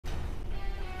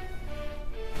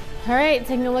All right,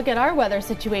 taking a look at our weather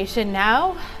situation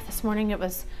now. This morning it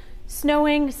was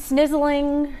snowing,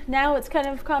 snizzling. Now it's kind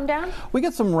of calmed down. We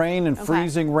get some rain and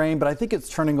freezing rain, but I think it's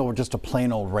turning over just to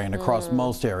plain old rain across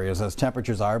most areas as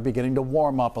temperatures are beginning to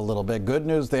warm up a little bit. Good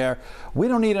news there. We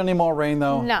don't need any more rain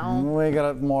though. No. We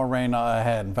got more rain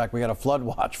ahead. In fact, we got a flood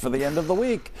watch for the end of the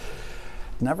week.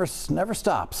 Never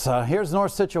stops. Here's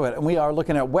North Scituate, and we are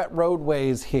looking at wet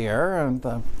roadways here,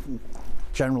 and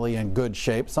generally in good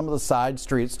shape. Some of the side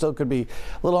streets still could be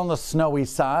a little on the snowy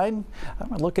side.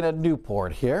 I'm looking at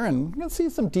Newport here, and you can see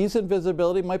some decent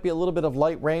visibility. Might be a little bit of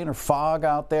light rain or fog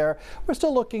out there. We're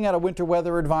still looking at a winter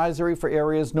weather advisory for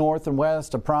areas north and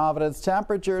west of Providence.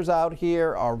 Temperatures out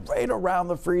here are right around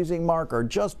the freezing mark or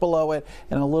just below it,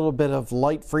 and a little bit of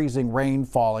light freezing rain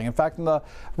falling. In fact, in the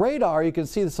radar you can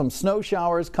see some snow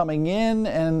showers coming in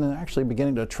and actually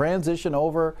beginning to transition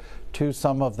over to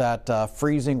some of that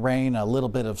freezing rain, a little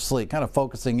bit of sleet, kind of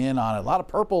focusing in on it. A lot of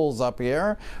purples up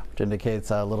here, which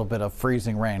indicates a little bit of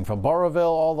freezing rain. From Burrillville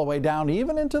all the way down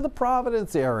even into the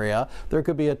Providence area, there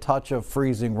could be a touch of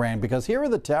freezing rain because here are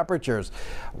the temperatures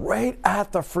right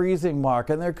at the freezing mark,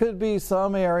 and there could be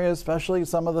some areas, especially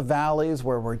some of the valleys,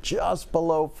 where we're just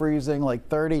below freezing, like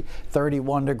 30,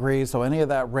 31 degrees. So any of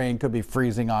that rain could be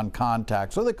freezing on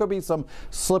contact. So there could be some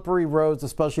slippery roads,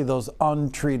 especially those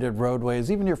untreated roadways.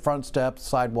 Even your front steps,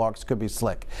 sidewalks could be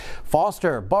slick.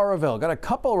 Foster, Burrillville, got a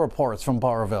couple of reports from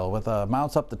Burrillville with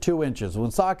amounts up to 2 inches.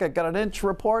 Woonsocket got an inch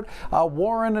report,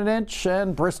 Warren an inch,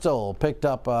 and Bristol picked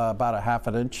up about a half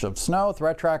an inch of snow.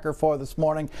 Threat tracker for this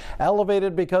morning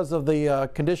elevated because of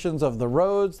the conditions of the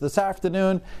roads. This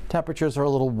afternoon temperatures are a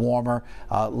little warmer,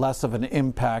 less of an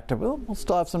impact. We'll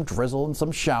still have some drizzle and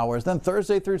some showers. Then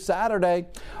Thursday through Saturday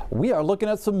we are looking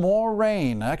at some more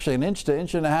rain, actually an inch to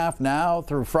inch and a half now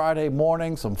through Friday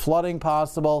morning. Some flooding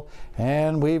possible,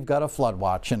 and we've got a flood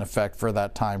watch in effect for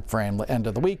that time frame, end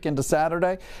of the week into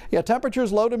Saturday. Yeah,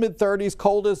 temperatures low to mid 30s,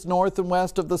 coldest north and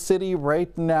west of the city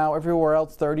right now. Everywhere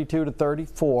else 32 to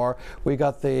 34. We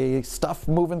got the stuff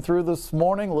moving through this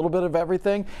morning, a little bit of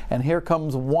everything, and here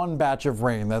comes one batch of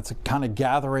rain that's kind of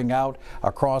gathering out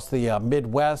across the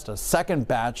Midwest. A second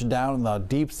batch down in the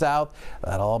deep south.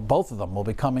 Both of them will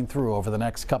be coming through over the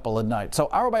next couple of nights. So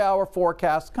hour by hour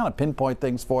forecast, kind of pinpoint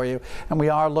things for you, and we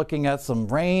are looking at some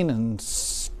rain and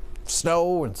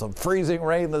snow and some freezing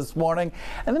rain this morning,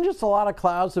 and then just a lot of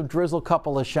clouds of drizzle,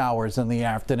 couple of showers in the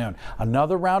afternoon.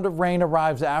 Another round of rain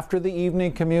arrives after the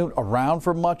evening commute, around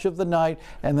for much of the night,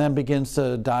 and then begins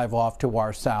to dive off to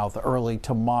our south early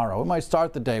tomorrow. We might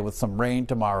start the day with some rain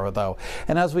tomorrow though,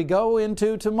 and as we go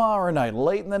into tomorrow night,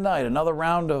 late in the night, another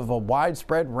round of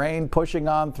widespread rain pushing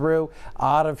on through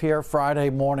out of here Friday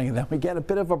morning, and then we get a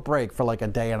bit of a break for like a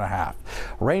day and a half.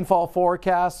 Rainfall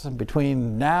forecasts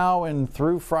between now and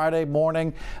through Friday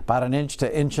morning, about an inch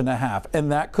to inch and a half,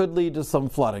 and that could lead to some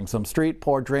flooding, some street,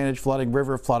 poor drainage flooding,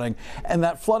 river flooding, and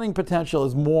that flooding potential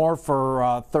is more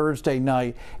for Thursday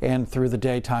night and through the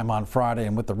daytime on Friday,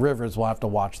 and with the rivers we'll have to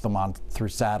watch them on through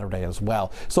Saturday as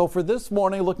well. So for this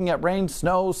morning, looking at rain,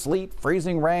 snow, sleet,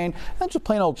 freezing rain, and just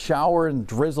plain old shower and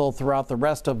drizzle throughout the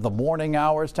rest of the morning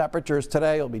hours. Temperatures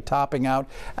today will be topping out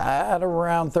at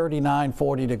around 39,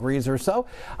 40 degrees or so.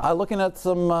 Looking at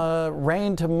some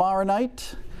rain tomorrow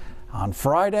night. On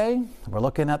Friday, we're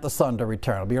looking at the sun to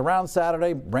return. It'll be around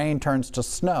Saturday. Rain turns to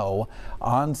snow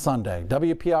on Sunday.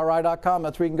 WPRI.com,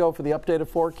 that's where you can go for the updated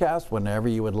forecast whenever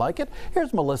you would like it.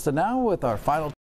 Here's Melissa now with our final